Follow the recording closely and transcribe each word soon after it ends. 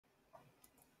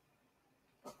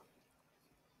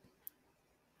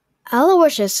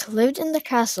Aloysius lived in the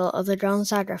castle of the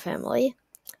Gonzaga family.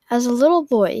 As a little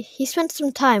boy, he spent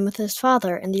some time with his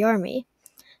father in the army.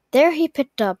 There he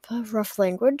picked up rough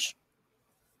language.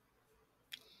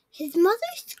 His mother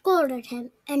scolded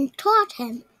him and taught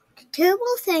him the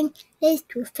terrible thing is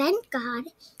to offend God,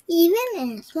 even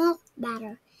in a small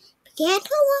matter. He began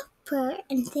to love prayer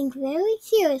and think very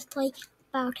seriously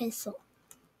about his soul.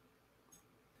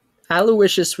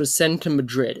 Aloysius was sent to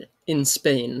Madrid, in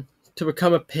Spain, to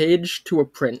become a page to a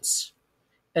prince,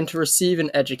 and to receive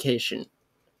an education.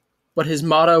 But his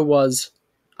motto was,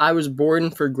 "I was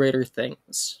born for greater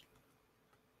things."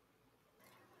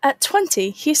 At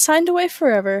 20, he signed away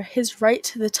forever his right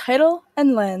to the title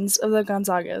and lands of the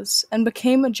Gonzagas and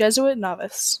became a Jesuit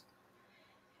novice.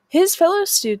 His fellow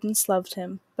students loved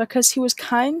him because he was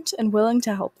kind and willing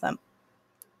to help them.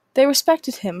 They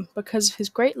respected him because of his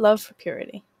great love for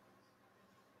purity.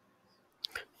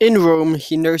 In Rome,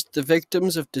 he nursed the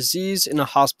victims of disease in a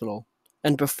hospital,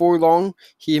 and before long,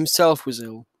 he himself was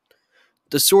ill.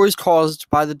 The sores caused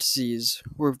by the disease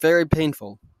were very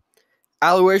painful.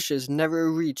 Aloysius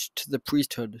never reached the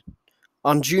priesthood.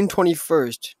 On June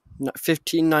 21st,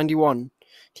 1591,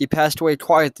 he passed away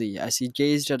quietly as he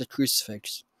gazed at a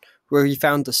crucifix, where he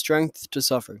found the strength to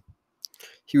suffer.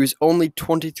 He was only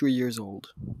 23 years old.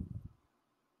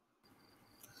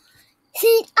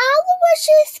 St.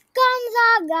 Aloysius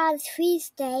Gonzaga's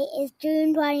feast day is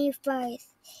June 21st.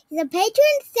 He's a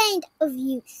patron saint of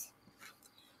youth.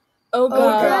 O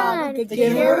God, the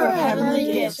giver of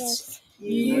heavenly gifts,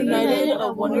 you united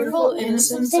a wonderful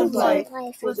innocence of life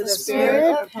with the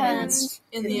spirit of penance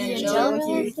in the angelic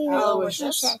youth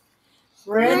Aloysius.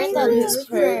 Grant that his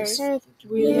prayers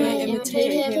we may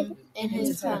imitate him in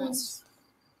his penance.